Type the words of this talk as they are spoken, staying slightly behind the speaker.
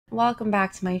welcome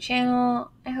back to my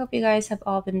channel. I hope you guys have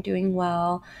all been doing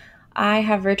well. I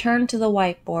have returned to the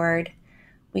whiteboard.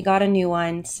 We got a new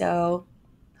one, so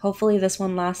hopefully this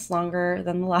one lasts longer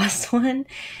than the last one.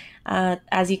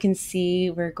 As you can see,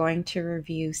 we're going to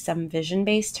review some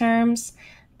vision-based terms.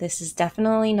 This is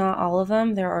definitely not all of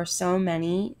them. There are so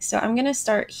many. So I'm going to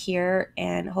start here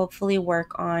and hopefully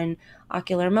work on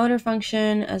ocular motor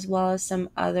function as well as some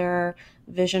other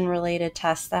vision-related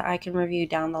tests that I can review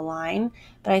down the line.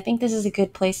 But I think this is a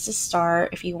good place to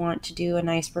start if you want to do a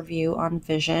nice review on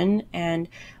vision and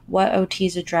what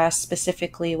OTs address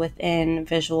specifically within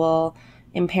visual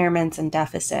impairments and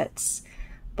deficits.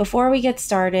 Before we get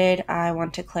started, I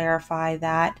want to clarify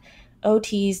that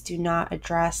OTs do not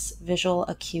address visual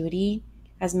acuity.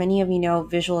 As many of you know,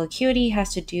 visual acuity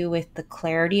has to do with the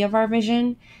clarity of our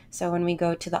vision. So when we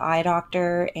go to the eye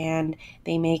doctor and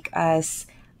they make us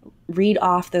read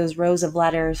off those rows of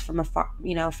letters from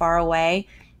far away,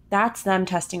 that's them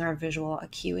testing our visual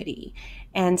acuity.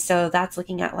 And so that's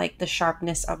looking at like the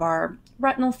sharpness of our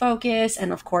retinal focus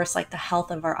and of course like the health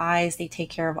of our eyes. They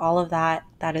take care of all of that.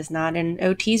 That is not in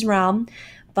OT's realm,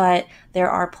 but there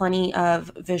are plenty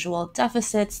of visual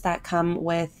deficits that come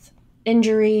with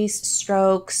injuries,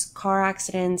 strokes, car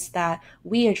accidents that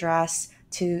we address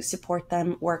to support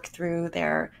them work through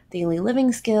their daily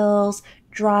living skills,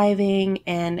 driving,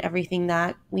 and everything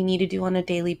that we need to do on a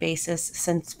daily basis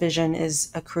since vision is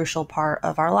a crucial part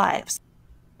of our lives.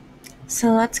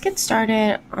 So let's get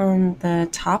started on the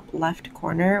top left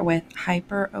corner with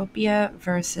hyperopia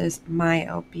versus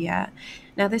myopia.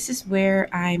 Now this is where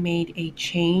I made a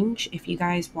change. If you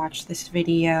guys watched this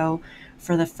video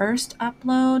for the first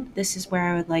upload, this is where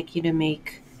I would like you to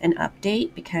make an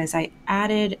update because I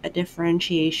added a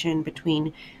differentiation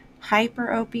between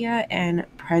hyperopia and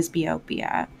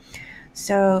presbyopia.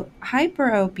 So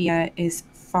hyperopia is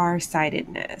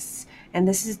farsightedness, and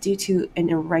this is due to an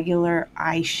irregular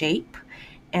eye shape.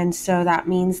 And so that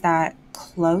means that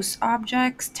close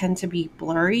objects tend to be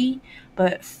blurry,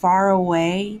 but far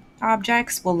away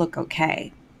objects will look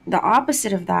okay. The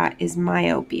opposite of that is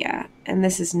myopia, and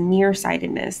this is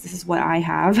nearsightedness. This is what I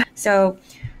have. So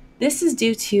this is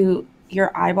due to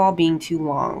your eyeball being too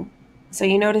long. So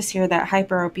you notice here that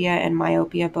hyperopia and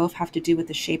myopia both have to do with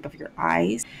the shape of your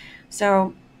eyes.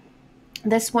 So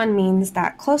this one means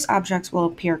that close objects will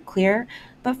appear clear,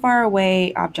 but far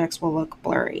away objects will look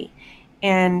blurry.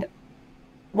 And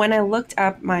when I looked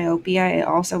up myopia, it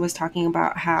also was talking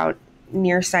about how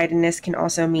nearsightedness can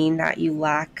also mean that you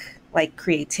lack like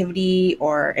creativity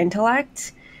or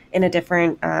intellect in a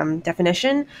different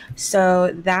definition.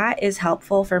 So that is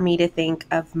helpful for me to think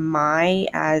of my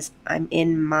as I'm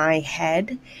in my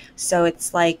head. So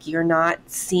it's like you're not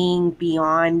seeing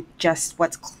beyond just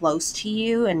what's close to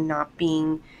you and not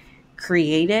being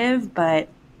creative, but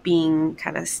being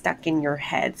kind of stuck in your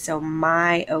head. So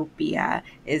myopia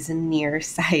is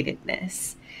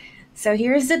nearsightedness. So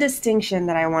here's the distinction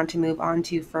that I want to move on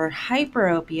to for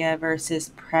hyperopia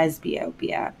versus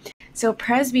presbyopia. So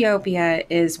presbyopia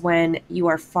is when you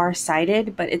are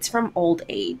farsighted, but it's from old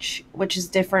age, which is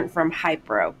different from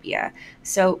hyperopia.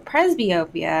 So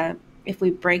presbyopia, if we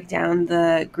break down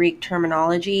the Greek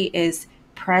terminology, is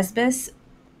presbys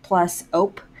plus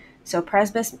op. So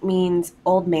presbys means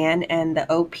old man and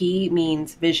the OP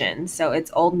means vision. So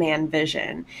it's old man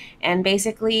vision. And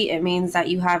basically it means that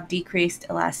you have decreased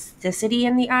elasticity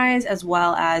in the eyes as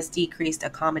well as decreased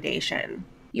accommodation.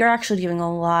 You're actually doing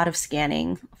a lot of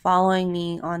scanning, following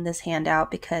me on this handout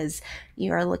because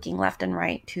you are looking left and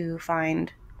right to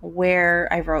find where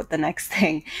I wrote the next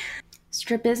thing.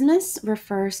 Strabismus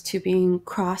refers to being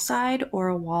cross-eyed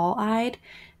or wall-eyed,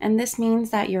 and this means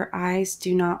that your eyes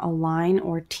do not align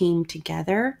or team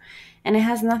together, and it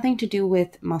has nothing to do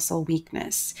with muscle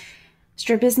weakness.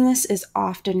 Strabismus is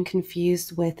often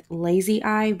confused with lazy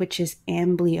eye, which is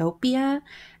amblyopia,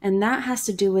 and that has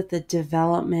to do with the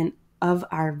development of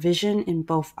our vision in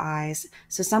both eyes.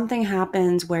 So something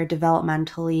happens where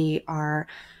developmentally our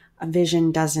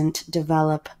vision doesn't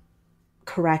develop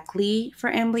correctly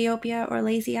for amblyopia or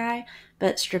lazy eye,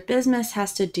 but strabismus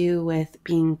has to do with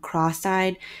being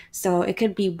cross-eyed. So it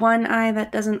could be one eye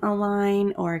that doesn't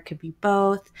align, or it could be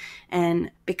both. And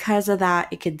because of that,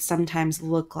 it could sometimes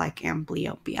look like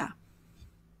amblyopia.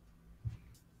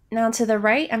 Now to the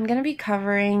right, I'm going to be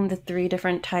covering the 3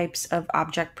 different types of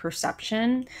object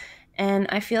perception. And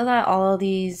I feel that all of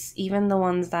these, even the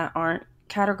ones that aren't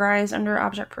categorized under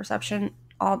object perception,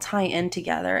 all tie in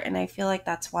together. And I feel like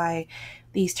that's why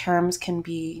these terms can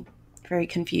be very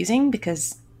confusing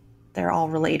because they're all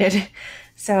related.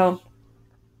 So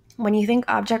when you think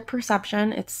object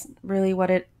perception, it's really what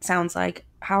it sounds like.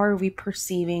 How are we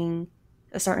perceiving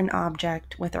a certain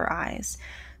object with their eyes.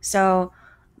 So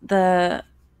the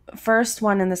first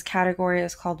one in this category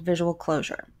is called visual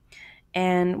closure.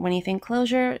 And when you think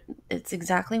closure, it's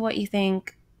exactly what you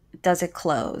think. Does it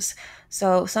close?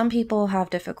 So some people have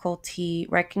difficulty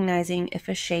recognizing if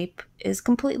a shape is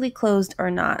completely closed or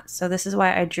not. So this is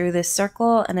why I drew this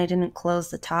circle and I didn't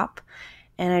close the top,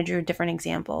 and I drew different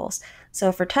examples.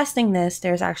 So for testing this,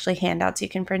 there's actually handouts you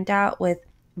can print out with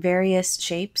various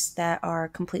shapes that are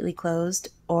completely closed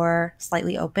or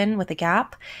slightly open with a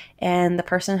gap, and the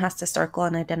person has to circle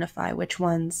and identify which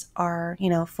ones are,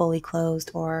 fully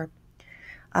closed or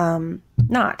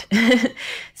not.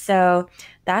 So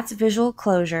that's visual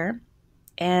closure.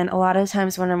 And a lot of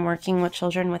times when I'm working with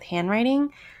children with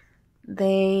handwriting,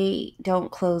 they don't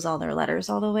close all their letters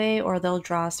all the way, or they'll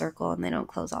draw a circle and they don't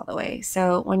close all the way.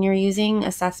 So when you're using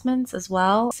assessments as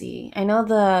well, I know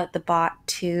the Bot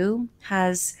 2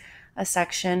 has a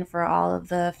section for all of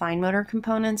the fine motor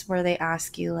components where they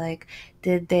ask you, like,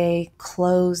 did they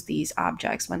close these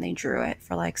objects when they drew it,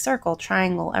 for like circle,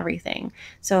 triangle, everything.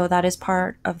 So that is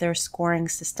part of their scoring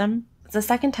system. The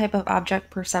second type of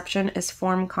object perception is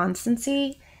form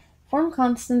constancy. Form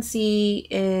constancy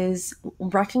is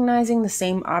recognizing the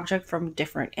same object from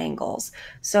different angles.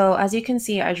 So as you can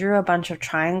see, I drew a bunch of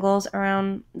triangles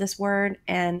around this word,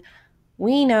 and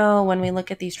we know when we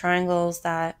look at these triangles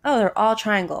that, oh, they're all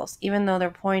triangles. Even though they're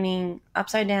pointing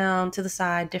upside down, to the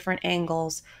side, different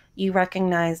angles, you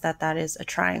recognize that that is a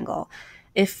triangle.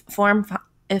 If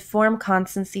form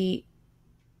constancy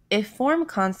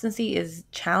is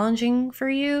challenging for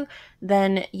you,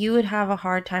 then you would have a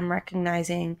hard time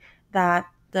recognizing that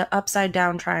the upside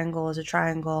down triangle is a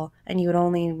triangle, and you would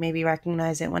only maybe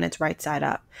recognize it when it's right side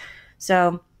up.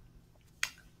 So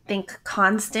think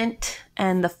constant,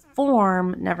 and the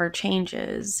form never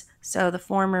changes. So the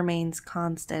form remains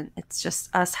constant. It's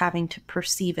just us having to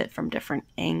perceive it from different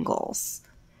angles.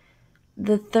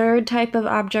 The third type of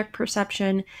object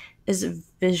perception is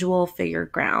visual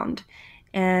figure-ground.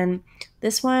 And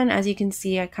this one, as you can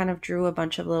see, I kind of drew a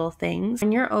bunch of little things.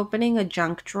 When you're opening a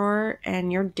junk drawer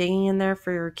and you're digging in there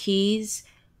for your keys,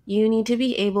 you need to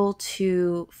be able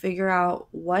to figure out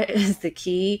what is the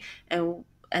key and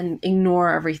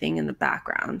ignore everything in the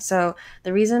background. So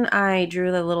the reason I drew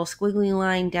the little squiggly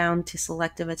line down to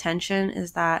selective attention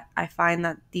is that I find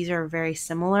that these are very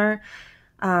similar.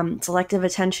 Selective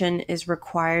attention is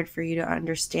required for you to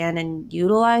understand and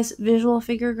utilize visual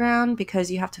figure-ground,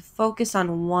 because you have to focus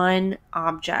on one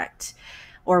object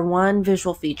or one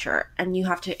visual feature, and you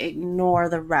have to ignore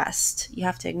the rest. You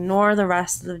have to ignore the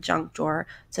rest of the junk drawer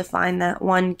to find that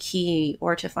one key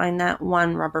or to find that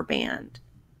one rubber band.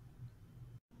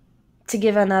 To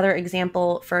give another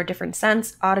example for a different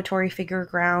sense, auditory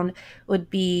figure-ground would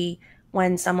be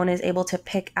when someone is able to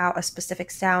pick out a specific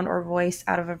sound or voice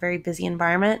out of a very busy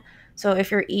environment. So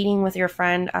if you're eating with your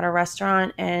friend at a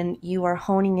restaurant and you are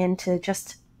honing into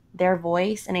just their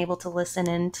voice and able to listen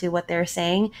into what they're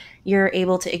saying, you're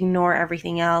able to ignore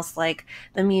everything else, like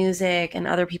the music and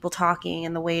other people talking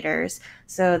and the waiters.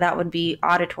 So that would be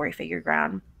auditory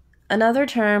figure-ground. Another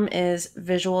term is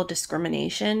visual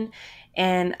discrimination,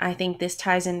 and I think this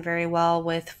ties in very well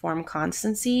with form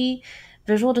constancy.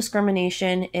 Visual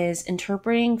discrimination is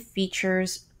interpreting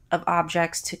features of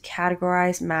objects to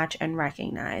categorize, match, and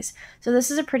recognize. So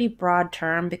this is a pretty broad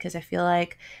term, because I feel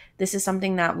like this is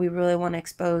something that we really want to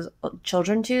expose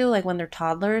children to, like when they're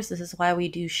toddlers. This is why we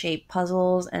do shape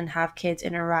puzzles and have kids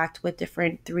interact with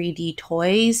different 3D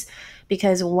toys,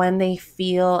 because when they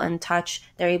feel and touch,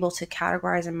 they're able to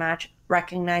categorize and match,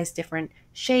 recognize different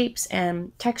shapes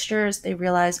and textures. They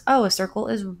realize, oh, a circle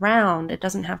is round, it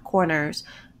doesn't have corners,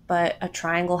 but a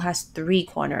triangle has 3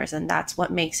 corners, and that's what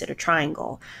makes it a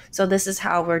triangle. So this is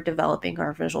how we're developing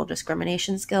our visual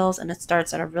discrimination skills, and it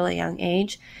starts at a really young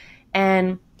age.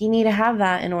 And you need to have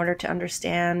that in order to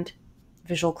understand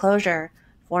visual closure,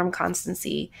 form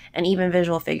constancy, and even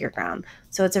visual figure-ground.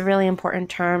 So it's a really important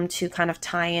term to kind of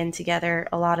tie in together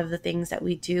a lot of the things that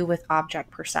we do with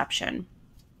object perception.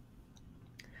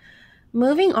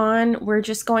 Moving on, we're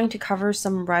just going to cover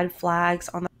some red flags.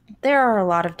 There are a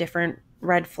lot of different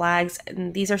red flags,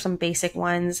 and these are some basic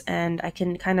ones, and I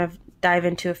can kind of dive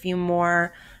into a few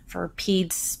more for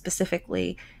peds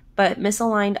specifically. But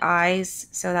misaligned eyes,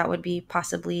 so that would be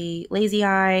possibly lazy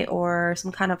eye or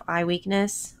some kind of eye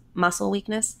weakness, muscle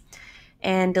weakness,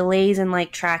 and delays in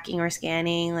like tracking or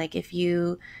scanning. Like if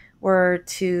you were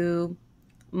to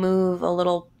move a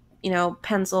little,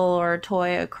 pencil or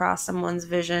toy across someone's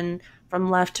vision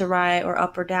from left to right or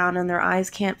up or down, and their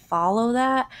eyes can't follow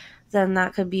that, then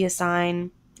that could be a sign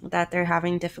that they're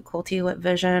having difficulty with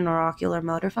vision or ocular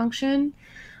motor function.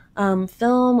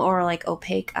 Film or like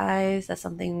opaque eyes, that's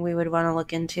something we would want to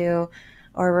look into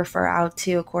or refer out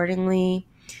to accordingly.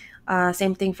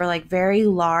 Same thing for like very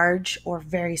large or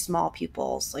very small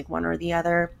pupils, like one or the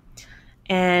other.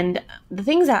 And the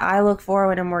things that I look for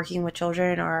when I'm working with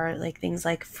children are like things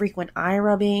like frequent eye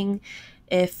rubbing.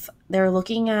 If they're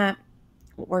looking at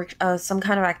some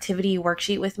kind of activity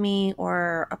worksheet with me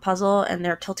or a puzzle and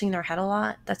they're tilting their head a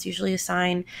lot, that's usually a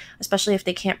sign, especially if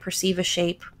they can't perceive a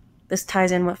shape. This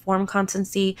ties in with form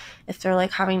constancy. If they're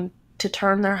like having to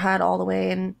turn their head all the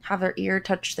way and have their ear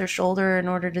touch their shoulder in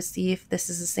order to see if this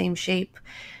is the same shape,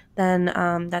 then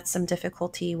that's some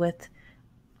difficulty with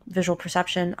visual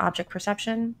perception, object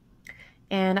perception.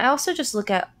 And I also just look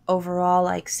at overall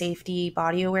like safety,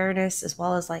 body awareness, as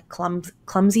well as like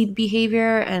clumsy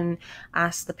behavior, and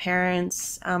ask the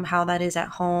parents how that is at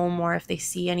home or if they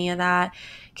see any of that.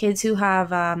 Kids who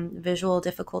have visual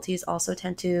difficulties also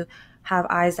tend to have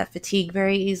eyes that fatigue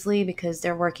very easily because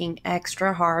they're working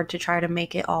extra hard to try to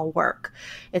make it all work.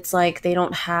 It's like they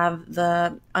don't have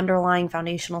the underlying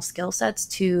foundational skill sets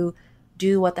to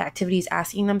do what the activity is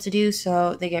asking them to do,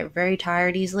 so they get very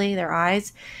tired easily, their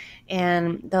eyes,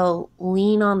 and they'll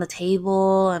lean on the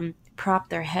table and prop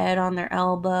their head on their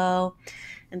elbow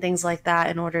and things like that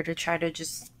in order to try to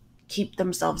just keep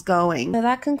themselves going. So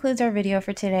that concludes our video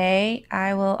for today.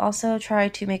 I will also try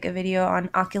to make a video on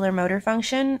ocular motor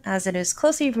function as it is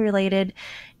closely related,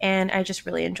 and I just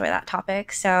really enjoy that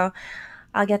topic. So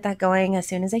I'll get that going as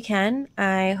soon as I can.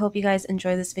 I hope you guys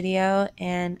enjoy this video,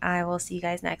 and I will see you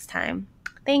guys next time.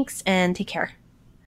 Thanks, and take care.